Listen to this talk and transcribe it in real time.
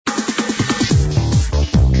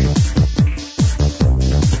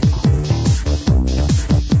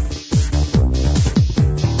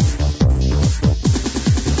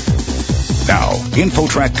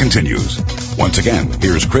InfoTrack continues. Once again,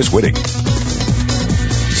 here's Chris Whitting.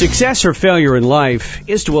 Success or failure in life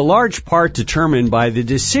is to a large part determined by the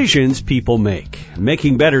decisions people make.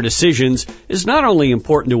 Making better decisions is not only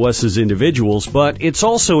important to us as individuals, but it's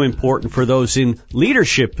also important for those in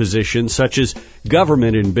leadership positions such as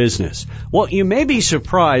government and business. Well, you may be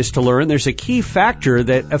surprised to learn there's a key factor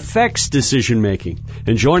that affects decision making.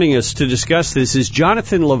 And joining us to discuss this is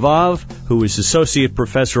Jonathan Lvov, who is Associate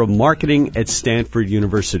Professor of Marketing at Stanford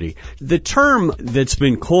University. The term that's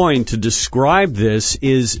been coined to describe this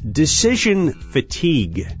is decision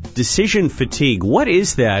fatigue. Decision fatigue. What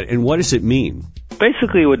is that and what does it mean?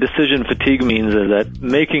 Basically, what decision fatigue means is that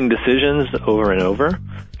making decisions over and over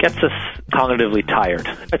gets us cognitively tired.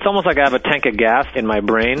 It's almost like I have a tank of gas in my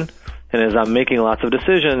brain, and as I'm making lots of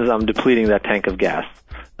decisions, I'm depleting that tank of gas.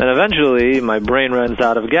 Then eventually, my brain runs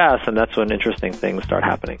out of gas, and that's when interesting things start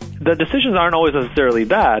happening. The decisions aren't always necessarily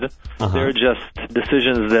bad. They're just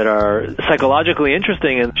decisions that are psychologically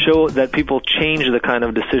interesting and show that people change the kind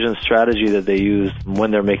of decision strategy that they use when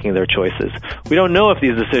they're making their choices. We don't know if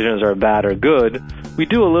these decisions are bad or good. We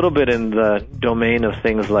do a little bit in the domain of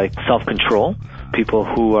things like self-control. People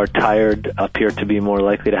who are tired appear to be more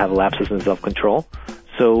likely to have lapses in self-control.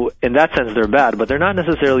 So in that sense, they're bad, but they're not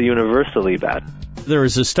necessarily universally bad. There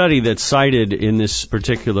is a study that's cited in this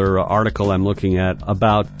particular article I'm looking at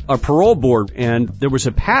about a parole board, and there was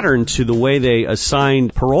a pattern to the way they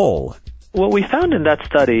assigned parole. What we found in that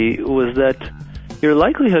study was that your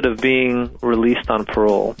likelihood of being released on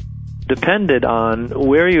parole depended on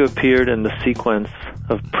where you appeared in the sequence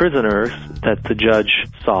of prisoners that the judge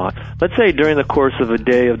saw. Let's say during the course of a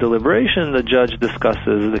day of deliberation, the judge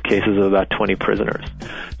discusses the cases of about 20 prisoners.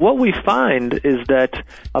 What we find is that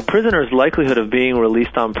a prisoner's likelihood of being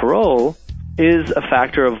released on parole is a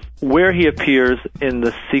factor of where he appears in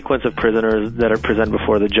the sequence of prisoners that are presented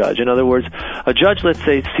before the judge. In other words, a judge, let's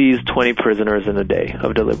say, sees 20 prisoners in a day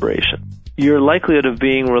of deliberation. Your likelihood of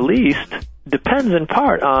being released depends in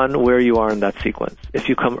part on where you are in that sequence. If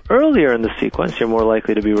you come earlier in the sequence, you're more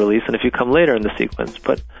likely to be released than if you come later in the sequence.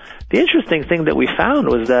 But the interesting thing that we found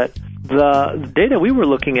was that the data we were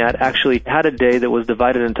looking at actually had a day that was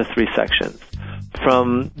divided into 3 sections.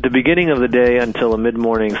 From the beginning of the day until a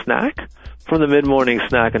mid-morning snack, from the mid-morning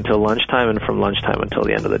snack until lunchtime, and from lunchtime until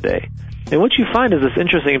the end of the day. And what you find is this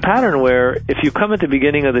interesting pattern where if you come at the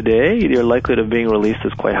beginning of the day, your likelihood of being released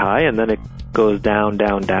is quite high, and then it goes down,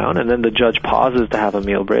 down, down, and then the judge pauses to have a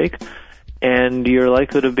meal break, and your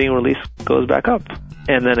likelihood of being released goes back up.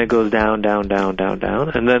 And then it goes down, down, down, down, down,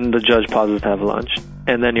 and then the judge pauses to have lunch,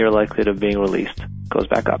 and then your likelihood of being released goes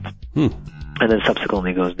back up. And then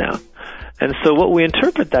subsequently goes down. And so what we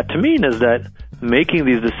interpret that to mean is that making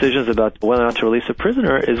these decisions about whether or not to release a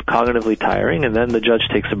prisoner is cognitively tiring, and then the judge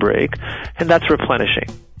takes a break, and that's replenishing.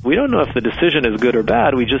 We don't know if the decision is good or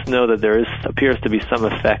bad. We just know that there appears to be some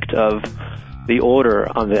effect of the order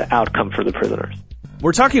on the outcome for the prisoners.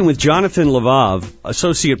 We're talking with Jonathan Lvov,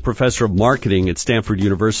 Associate Professor of Marketing at Stanford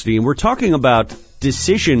University, and we're talking about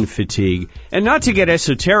decision fatigue. And not to get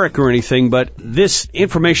esoteric or anything, but this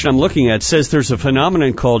information I'm looking at says there's a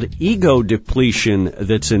phenomenon called ego depletion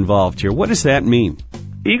that's involved here. What does that mean?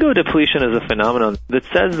 Ego depletion is a phenomenon that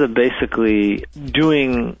says that basically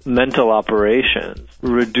doing mental operations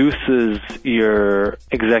reduces your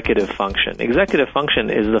executive function. Executive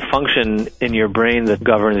function is the function in your brain that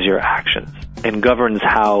governs your actions and governs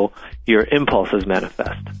how your impulses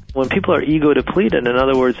manifest. When people are ego depleted, in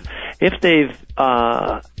other words, if they've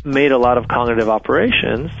made a lot of cognitive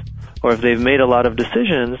operations, or if they've made a lot of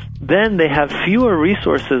decisions, then they have fewer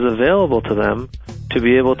resources available to them to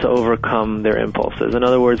be able to overcome their impulses. In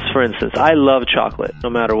other words, for instance, I love chocolate no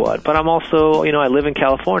matter what, but I'm also, I live in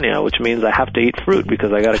California, which means I have to eat fruit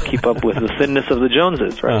because I got to keep up with the thinness of the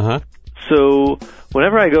Joneses, right? So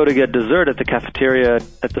whenever I go to get dessert at the cafeteria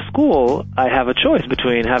at the school, I have a choice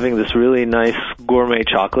between having this really nice gourmet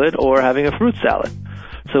chocolate or having a fruit salad.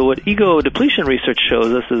 So what ego depletion research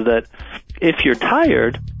shows us is that if you're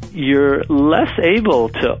tired, you're less able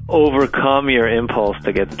to overcome your impulse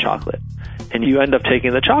to get the chocolate. And you end up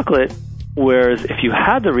taking the chocolate, whereas if you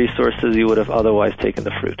had the resources, you would have otherwise taken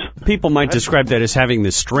the fruit. People might describe that as having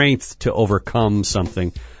the strength to overcome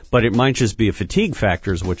something, but it might just be a fatigue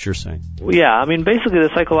factor is what you're saying. Yeah, basically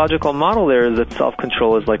the psychological model there is that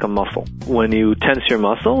self-control is like a muscle. When you tense your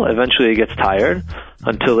muscle, eventually it gets tired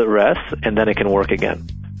until it rests, and then it can work again.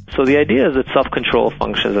 So the idea is that self-control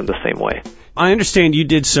functions in the same way. I understand you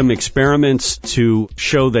did some experiments to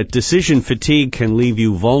show that decision fatigue can leave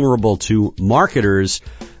you vulnerable to marketers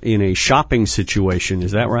in a shopping situation.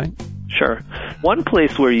 Is that right? Sure. One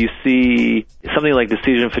place where you see something like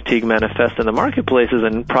decision fatigue manifest in the marketplace is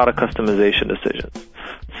in product customization decisions.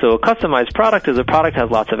 So a customized product is a product that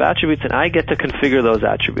has lots of attributes, and I get to configure those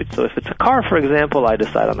attributes. So if it's a car, for example, I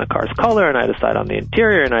decide on the car's color, and I decide on the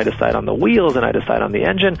interior, and I decide on the wheels, and I decide on the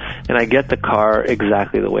engine, and I get the car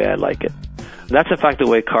exactly the way I like it. That's, in fact, the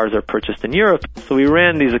way cars are purchased in Europe. So we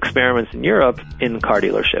ran these experiments in Europe in car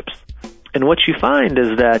dealerships. And what you find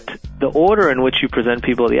is that the order in which you present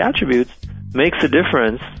people the attributes makes a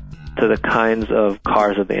difference to the kinds of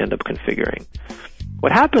cars that they end up configuring.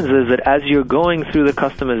 What happens is that as you're going through the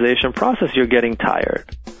customization process, you're getting tired.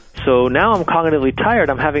 So now I'm cognitively tired.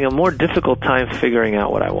 I'm having a more difficult time figuring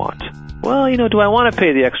out what I want. Well, do I want to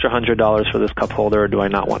pay the extra $100 for this cup holder, or do I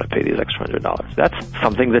not want to pay these extra $100? That's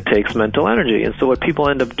something that takes mental energy. And so what people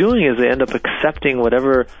end up doing is they end up accepting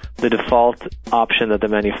whatever the default option that the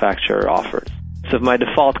manufacturer offers. So if my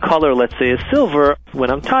default color, let's say, is silver,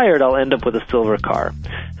 when I'm tired, I'll end up with a silver car.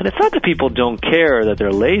 And it's not that people don't care or that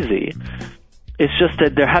they're lazy. It's just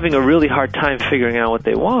that they're having a really hard time figuring out what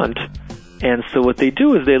they want. And so what they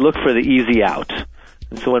do is they look for the easy out.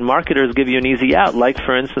 And so when marketers give you an easy out, like,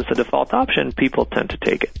 for instance, a default option, people tend to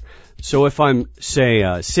take it. So if I'm, say,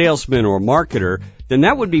 a salesman or a marketer, then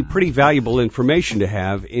that would be pretty valuable information to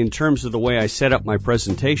have in terms of the way I set up my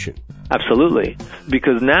presentation. Absolutely.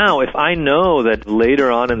 Because now if I know that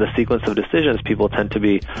later on in the sequence of decisions, people tend to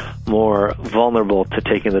be more vulnerable to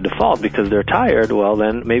taking the default because they're tired, well,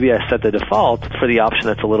 then maybe I set the default for the option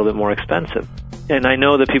that's a little bit more expensive. And I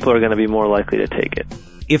know that people are going to be more likely to take it.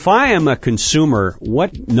 If I am a consumer,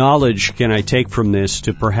 what knowledge can I take from this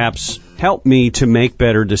to perhaps help me to make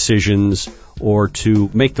better decisions or to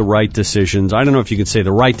make the right decisions? I don't know if you can say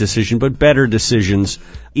the right decision, but better decisions,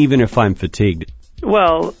 even if I'm fatigued.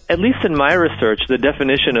 Well, at least in my research, the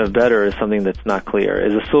definition of better is something that's not clear.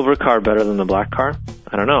 Is a silver car better than the black car?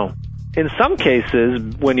 I don't know. In some cases,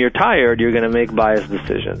 when you're tired, you're going to make biased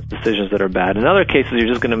decisions that are bad. In other cases, you're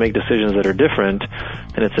just going to make decisions that are different,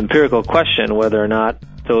 and it's an empirical question whether or not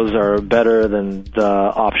those are better than the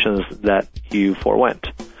options that you forewent.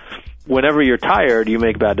 Whenever you're tired, you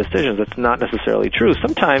make bad decisions. That's not necessarily true.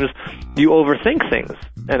 Sometimes you overthink things,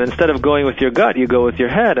 and instead of going with your gut, you go with your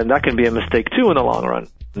head, and that can be a mistake too in the long run.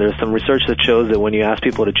 There's some research that shows that when you ask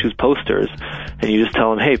people to choose posters and you just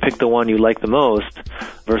tell them, hey, pick the one you like the most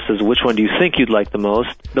versus which one do you think you'd like the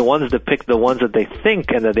most, the ones that pick the ones that they think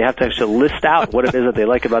and that they have to actually list out what it is that they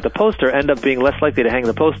like about the poster end up being less likely to hang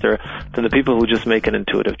the poster than the people who just make an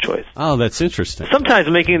intuitive choice. Oh, that's interesting. Sometimes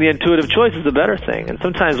making the intuitive choice is a better thing. And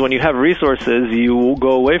sometimes when you have resources, you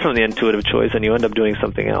go away from the intuitive choice and you end up doing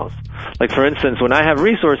something else. Like, for instance, when I have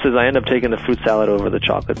resources, I end up taking the fruit salad over the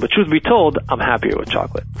chocolate. But truth be told, I'm happier with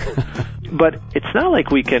chocolate. But it's not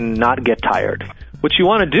like we can not get tired. What you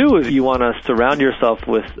want to do is you want to surround yourself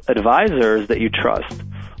with advisors that you trust,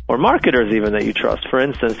 or marketers even that you trust. For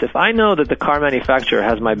instance, if I know that the car manufacturer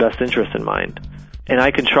has my best interest in mind, and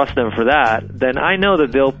I can trust them for that, then I know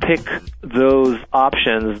that they'll pick those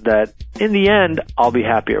options that, in the end, I'll be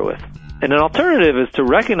happier with. And an alternative is to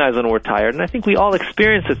recognize when we're tired, and I think we all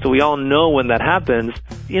experience it, so we all know when that happens.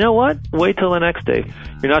 You know what? Wait till the next day.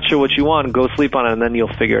 You're not sure what you want, go sleep on it, and then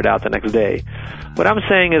you'll figure it out the next day. What I'm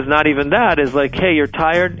saying is not even that, is like, hey, you're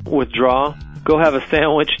tired, withdraw, go have a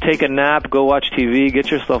sandwich, take a nap, go watch TV,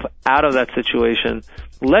 get yourself out of that situation,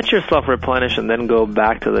 let yourself replenish, and then go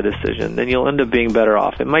back to the decision. Then you'll end up being better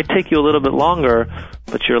off. It might take you a little bit longer,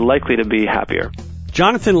 but you're likely to be happier.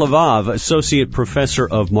 Jonathan Levov, Associate Professor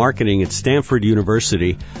of Marketing at Stanford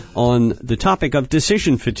University, on the topic of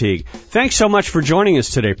decision fatigue. Thanks so much for joining us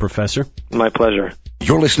today, Professor. My pleasure.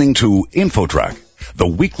 You're listening to InfoTrack, the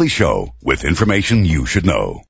weekly show with information you should know.